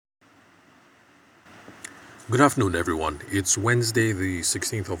Good afternoon, everyone. It's Wednesday, the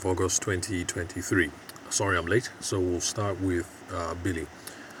 16th of August, 2023. Sorry I'm late, so we'll start with Billy.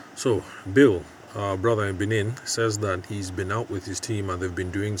 So, Bill, brother in Benin, says that he's been out with his team and they've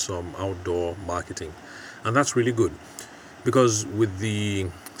been doing some outdoor marketing. And that's really good because with the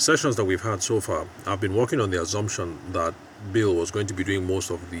sessions that we've had so far, I've been working on the assumption that Bill was going to be doing most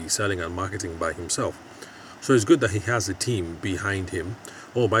of the selling and marketing by himself. So it's good that he has a team behind him.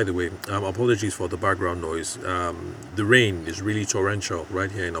 Oh, by the way, apologies for the background noise. The rain is really torrential right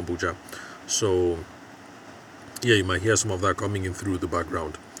here in Abuja. So, yeah, you might hear some of that coming in through the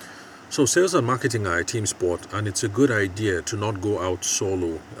background. So, sales and marketing are a team sport, and it's a good idea to not go out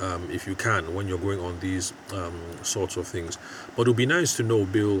solo if you can when you're going on these sorts of things. But it would be nice to know,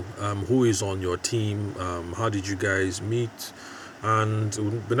 Bill, who is on your team, how did you guys meet? And it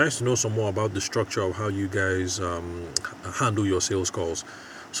would be nice to know some more about the structure of how you guys handle your sales calls.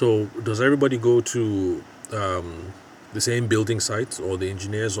 So, does everybody go to the same building site or the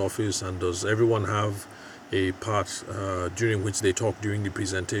engineer's office, and does everyone have a part during which they talk during the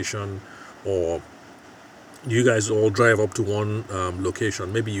presentation, or you guys all drive up to one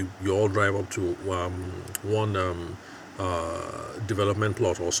location? Maybe you all drive up to one development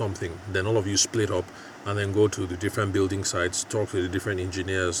plot or something, then all of you split up and then go to the different building sites, talk to the different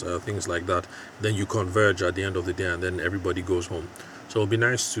engineers, things like that. Then you converge at the end of the day, and then everybody goes home. So it'll be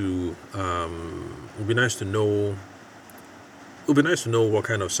nice to know. It'll be nice to know what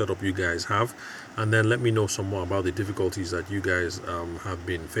kind of setup you guys have, and then let me know some more about the difficulties that you guys have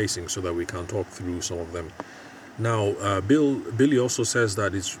been facing, so that we can talk through some of them. Now, Billy also says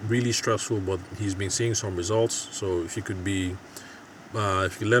that it's really stressful, but he's been seeing some results. So if you could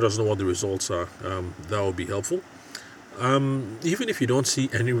let us know what the results are, that would be helpful. Even if you don't see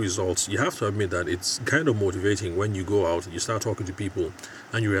any results, you have to admit that it's kind of motivating when you go out, you start talking to people,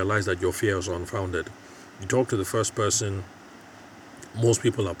 and you realize that your fears are unfounded. You talk to the first person, most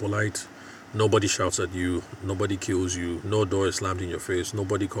people are polite, nobody shouts at you, nobody kills you, no door is slammed in your face,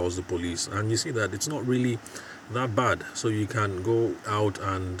 nobody calls the police, and you see that it's not really that bad. So you can go out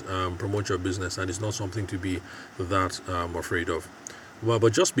and promote your business, and it's not something to be that afraid of. Well,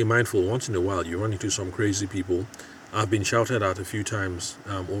 but just be mindful, once in a while you run into some crazy people. I've been shouted at a few times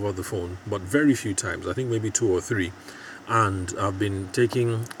over the phone, but very few times, I think maybe two or three. And I've been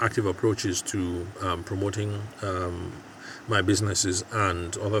taking active approaches to promoting my businesses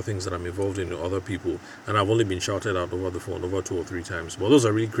and other things that I'm involved in with other people. And I've only been shouted at over the phone over two or three times. But those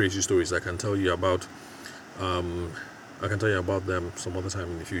are really crazy stories I can tell you about. I can tell you about them some other time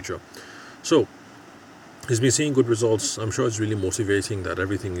in the future. So, he's been seeing good results. I'm sure it's really motivating that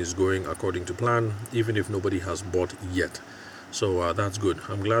everything is going according to plan, even if nobody has bought yet. So that's good.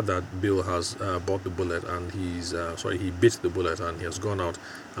 I'm glad that Bill has bought the bullet, and he bit the bullet, and he has gone out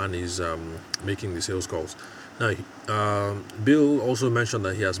and is making the sales calls. Now, Bill also mentioned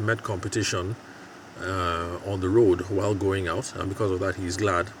that he has met competition on the road while going out, and because of that, he's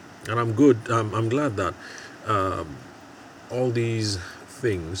glad. And I'm good. I'm glad that all these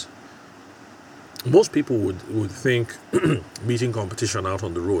things. Most people would think meeting competition out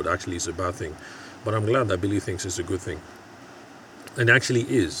on the road actually is a bad thing, but I'm glad that Billy thinks it's a good thing, and it actually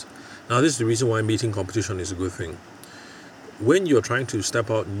is. Now, this is the reason why meeting competition is a good thing. When you're trying to step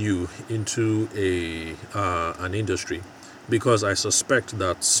out new into an industry, because I suspect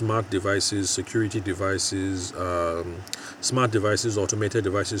that smart devices, security devices, automated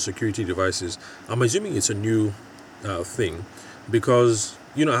devices, security devices, I'm assuming it's a new thing, because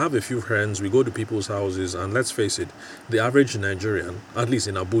I have a few friends, we go to people's houses, and let's face it, the average Nigerian, at least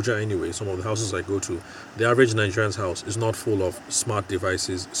in Abuja anyway, some of the houses I go to, the average Nigerian's house is not full of smart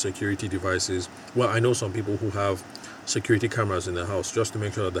devices, security devices. Well, I know some people who have security cameras in their house just to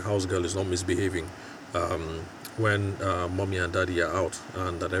make sure that the house girl is not misbehaving when mommy and daddy are out,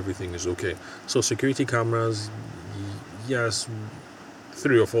 and that everything is okay. So security cameras, yes,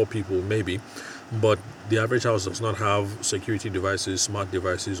 3 or 4 people maybe, but the average house does not have security devices, smart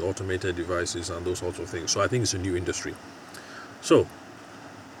devices, automated devices, and those sorts of things. So I think it's a new industry. So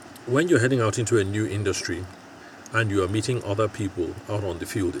when you're heading out into a new industry and you are meeting other people out on the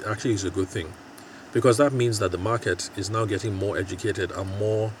field, it actually is a good thing, because that means that the market is now getting more educated and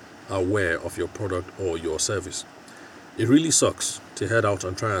more aware of your product or your service. It really sucks to head out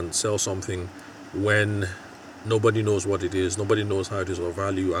and try and sell something when nobody knows what it is, nobody knows how it is of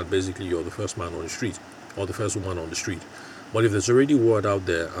value, and basically you're the first man on the street or the first woman on the street. But if there's already word out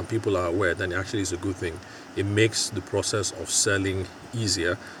there and people are aware, then actually it's a good thing. It makes the process of selling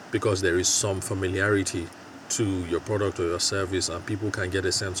easier, because there is some familiarity to your product or your service, and people can get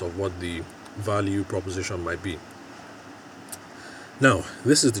a sense of what the value proposition might be. Now,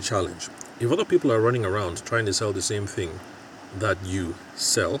 this is the challenge. if other people are running around trying to sell the same thing that you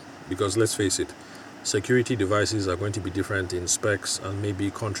sell, because let's face it, security devices are going to be different in specs and maybe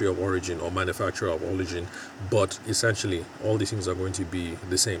country of origin or manufacturer of origin, but essentially all these things are going to be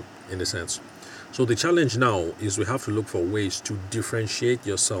the same in a sense. So the challenge now is we have to look for ways to differentiate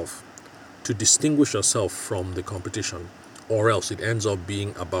yourself, to distinguish yourself from the competition, or else it ends up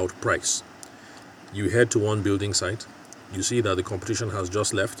being about price. You head to one building site, you see that the competition has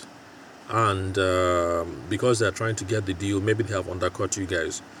just left, and because they're trying to get the deal, maybe they have undercut you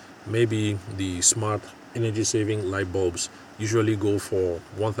guys. Maybe the smart energy saving light bulbs usually go for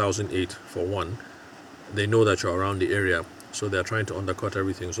 1008 for one. They know that you're around the area, so they're trying to undercut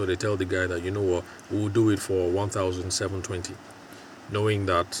everything. So they tell the guy that, you know what, we'll do it for 1720, knowing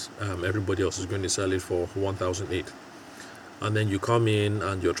that everybody else is going to sell it for 1008. And then you come in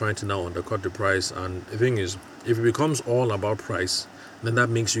and you're trying to now undercut the price. And the thing is, if it becomes all about price, then that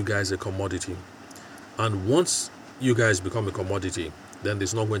makes you guys a commodity. And once you guys become a commodity, then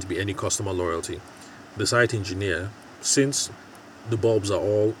there's not going to be any customer loyalty. The site engineer, since the bulbs are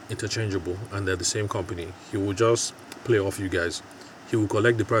all interchangeable and they're the same company, he will just play off you guys. He will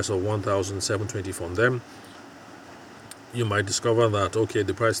collect the price of 1720 from them. You might discover that, okay,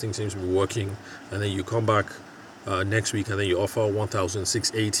 the price thing seems to be working, and then you come back next week and then you offer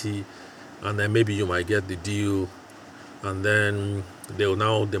 1680, and then maybe you might get the deal, and then the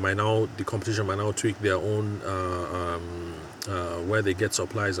competition might now tweak their own where they get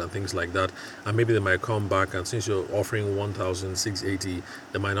supplies and things like that, and maybe they might come back, and since you're offering 1680,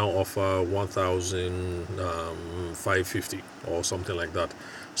 they might now offer 1550 or something like that.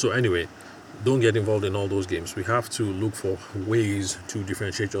 So anyway, don't get involved in all those games. We have to look for ways to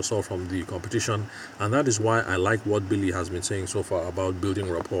differentiate yourself from the competition, and that is why I like what Billy has been saying so far about building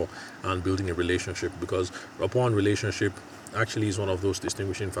rapport and building a relationship, because rapport and relationship actually is one of those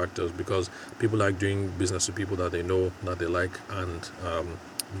distinguishing factors, because people like doing business with people that they know, that they like, and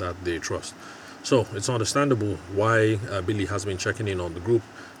that they trust. So it's understandable why Billy has been checking in on the group,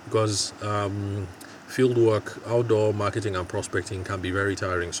 because field work, outdoor marketing and prospecting can be very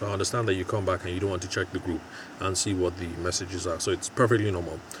tiring. So I understand that you come back and you don't want to check the group and see what the messages are. So it's perfectly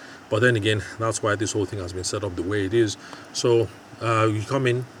normal. But then again, that's why this whole thing has been set up the way it is. So you come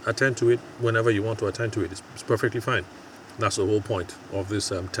in, attend to it whenever you want to attend to it. It's perfectly fine. That's the whole point of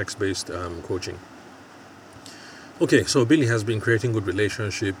this text-based coaching. Okay, so Billy has been creating good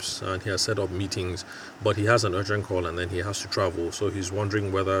relationships and he has set up meetings, but he has an urgent call and then he has to travel. So he's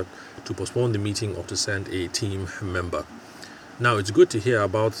wondering whether to postpone the meeting or to send a team member. Now, it's good to hear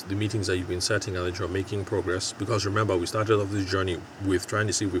about the meetings that you've been setting and that you're making progress, because remember, we started off this journey with trying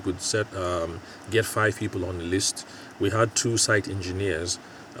to see if we could get 5 people on the list. We had 2 site engineers.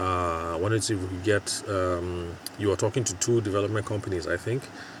 Wanted to see if we could get, you were talking to 2 development companies, I think,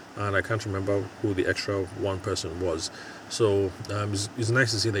 and I can't remember who the extra one person was. So it's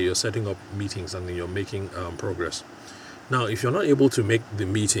nice to see that you're setting up meetings and then you're making progress. Now, if you're not able to make the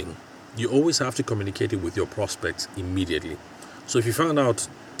meeting, you always have to communicate it with your prospects immediately. So if you found out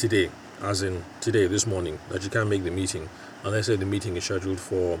today, as in today, this morning, that you can't make the meeting, and let's say the meeting is scheduled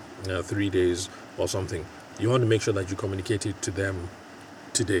for 3 days or something, you want to make sure that you communicate it to them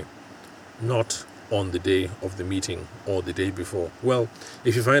today, not on the day of the meeting or the day before. Well,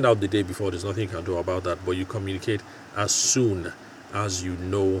 if you find out the day before, there's nothing you can do about that, but you communicate as soon as you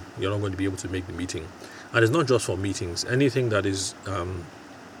know you're not going to be able to make the meeting. And it's not just for meetings. Anything that is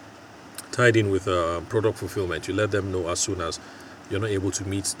tied in with product fulfillment, you let them know as soon as you're not able to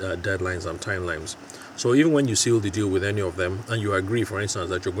meet deadlines and timelines. So even when you seal the deal with any of them and you agree, for instance,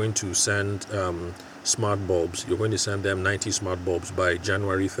 that you're going to send smart bulbs, you're going to send them 90 smart bulbs by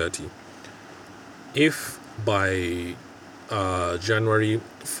January 30. If by January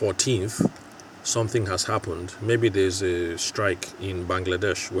 14th something has happened, maybe there's a strike in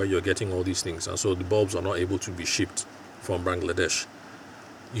Bangladesh where you're getting all these things, and so the bulbs are not able to be shipped from Bangladesh,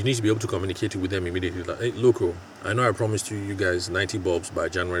 you need to be able to communicate with them immediately. Like, hey, look, I know I promised you guys 90 bulbs by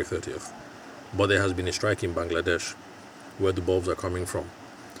January 30th, but there has been a strike in Bangladesh where the bulbs are coming from.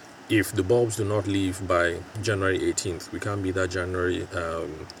 If the bulbs do not leave by January 18th, we can't meet that January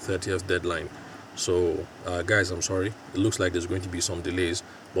 30th deadline. So, guys, I'm sorry. It looks like there's going to be some delays,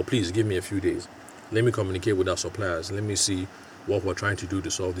 but please give me a few days. Let me communicate with our suppliers. Let me see what we're trying to do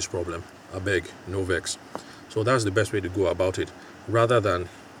to solve this problem. I beg, no vex. So that's the best way to go about it, rather than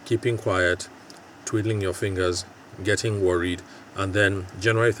keeping quiet, twiddling your fingers, getting worried, and then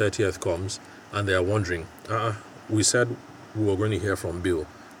January 30th comes and they are wondering, we said we were going to hear from Bill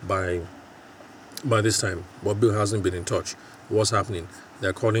by this time, but Bill hasn't been in touch. What's happening?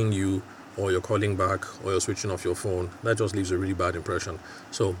 They're calling you or you're calling back, or you're switching off your phone, that just leaves a really bad impression.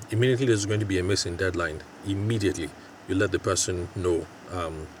 So immediately there's going to be a missing deadline. Immediately, you let the person know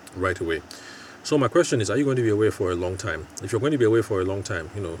right away. So my question is, are you going to be away for a long time? If you're going to be away for a long time,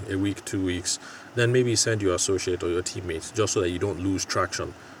 a week, 2 weeks, then maybe send your associate or your teammates just so that you don't lose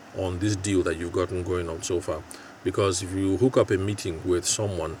traction on this deal that you've gotten going on so far. Because if you hook up a meeting with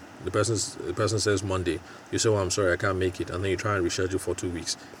someone, the person says Monday, you say, "Oh, I'm sorry, I can't make it," and then you try and reschedule for 2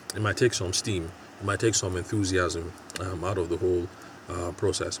 weeks. It might take some steam, it might take some enthusiasm out of the whole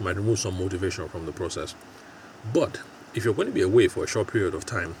process. It might remove some motivation from the process. But if you're going to be away for a short period of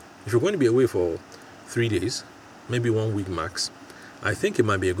time, if you're going to be away for 3 days, maybe 1 week max, I think it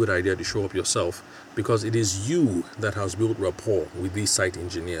might be a good idea to show up yourself, because it is you that has built rapport with these site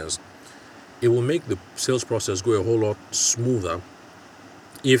engineers. It will make the sales process go a whole lot smoother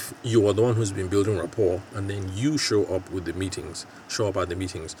if you are the one who's been building rapport, and then you show up at the meetings.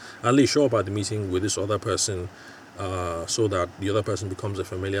 At least show up at the meeting with this other person, so that the other person becomes a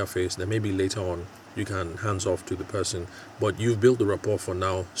familiar face. Then maybe later on you can hands off to the person, but you've built the rapport for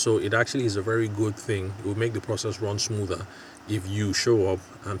now. So it actually is a very good thing. It will make the process run smoother if you show up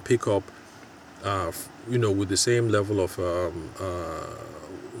and pick up with the same level of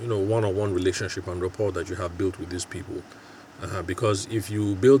one-on-one relationship and rapport that you have built with these people. Because if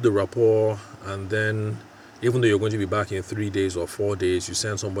you build the rapport, and then even though you're going to be back in 3 days or 4 days, you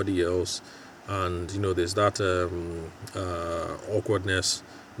send somebody else, and there's that awkwardness,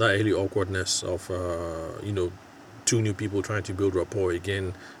 that early awkwardness of two new people trying to build rapport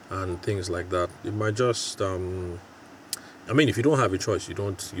again and things like that. It might just if you don't have a choice, you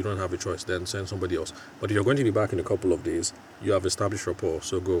don't have a choice, then send somebody else. But if you're going to be back in a couple of days, you have established rapport,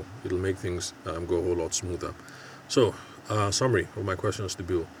 so go. It'll make things go a whole lot smoother. So, summary of my questions to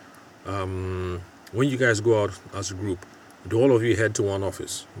Bill. When you guys go out as a group, do all of you head to one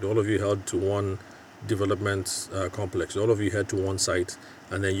office? Do all of you head to one development complex? Do all of you head to one site,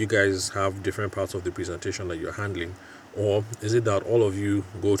 and then you guys have different parts of the presentation that you're handling? Or is it that all of you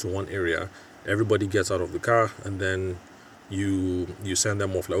go to one area, everybody gets out of the car, and then you send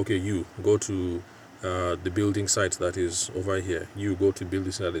them off, like, okay, you go to the building site that is over here, you go to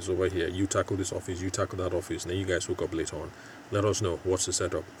building site that is over here, you tackle this office, you tackle that office, and then you guys hook up later on. Let us know what's the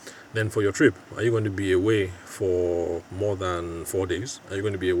setup. Then for your trip, are you going to be away for more than 4 days? Are you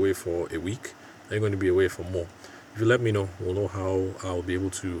going to be away for a week? Are you going to be away for more? If you let me know, we'll know how I'll be able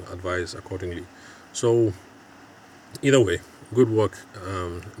to advise accordingly. So either way, good work,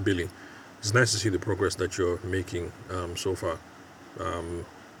 Billy. It's nice to see the progress that you're making so far.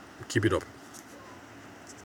 Keep it up.